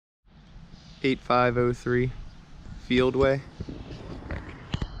8503 Fieldway.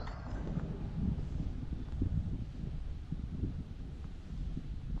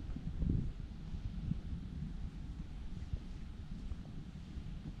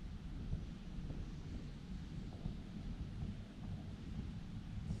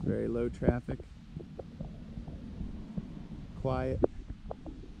 Very low traffic, quiet.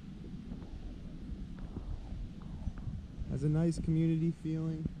 Has a nice community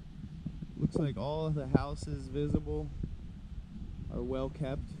feeling. Looks like all of the houses visible are well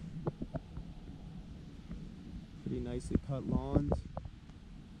kept. Pretty nicely cut lawns.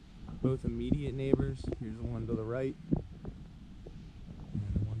 Both immediate neighbors. Here's the one to the right,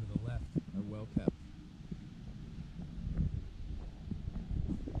 and the one to the left are well kept.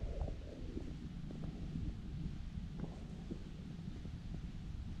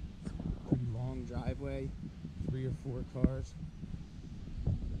 Pretty long driveway, 3 or 4 cars.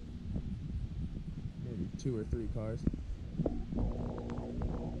 Maybe 2 or 3 cars.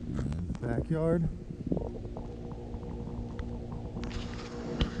 And the backyard.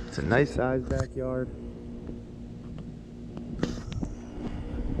 It's a nice sized backyard.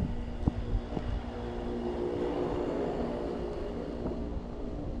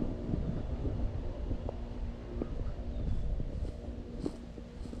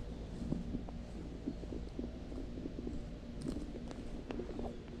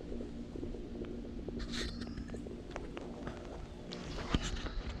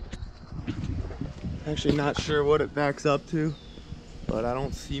 Actually not sure what it backs up to, but I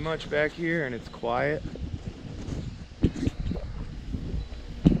don't see much back here and it's quiet.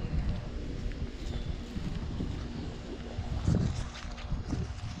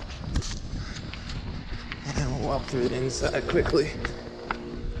 And we'll walk through it inside quickly.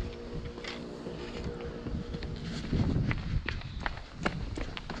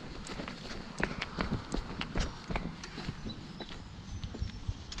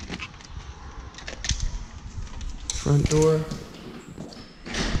 Front door.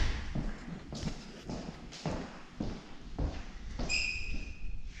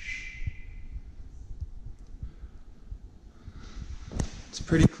 It's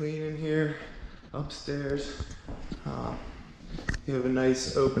pretty clean in here. Upstairs, you have a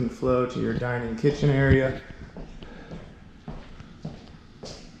nice open flow to your dining kitchen area.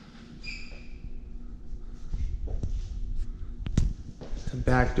 A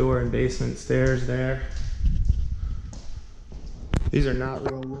back door and basement stairs there. These are not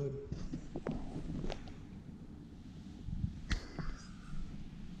real wood.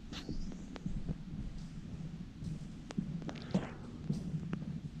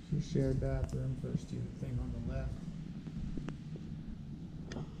 Shared bathroom, first thing on the left.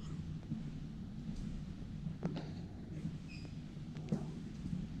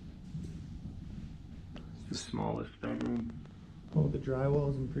 The smallest bedroom. Oh, the drywall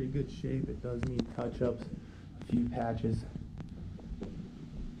is in pretty good shape. It does need touch-ups, a few patches.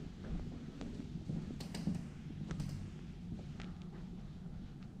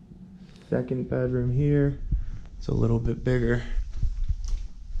 Second bedroom here. It's a little bit bigger.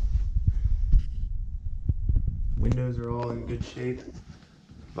 Windows are all in good shape.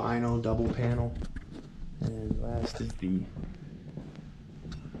 Vinyl double panel. And last is the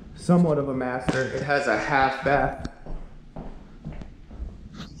somewhat of a master. It has a half bath.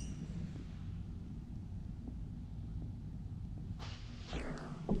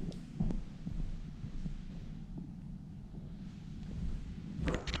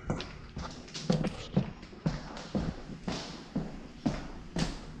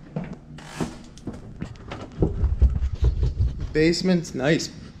 Basement's nice,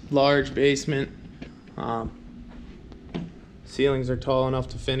 large basement. Ceilings are tall enough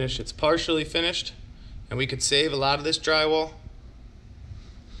to finish. It's partially finished, and we could save a lot of this drywall.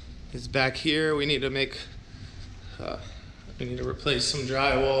 It's back here. We need to replace some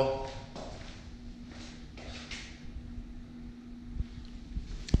drywall.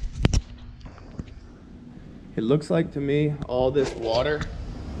 It looks like to me all this water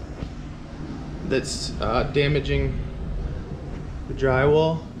that's damaging the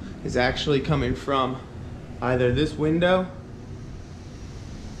drywall is actually coming from either this window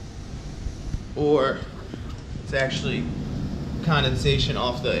or it's actually condensation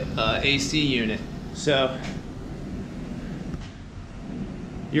off the AC unit. So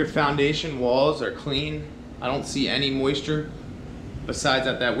your foundation walls are clean. I don't see any moisture besides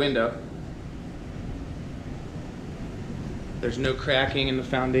at that window. There's no cracking in the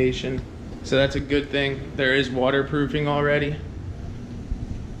foundation, so that's a good thing. There is waterproofing already.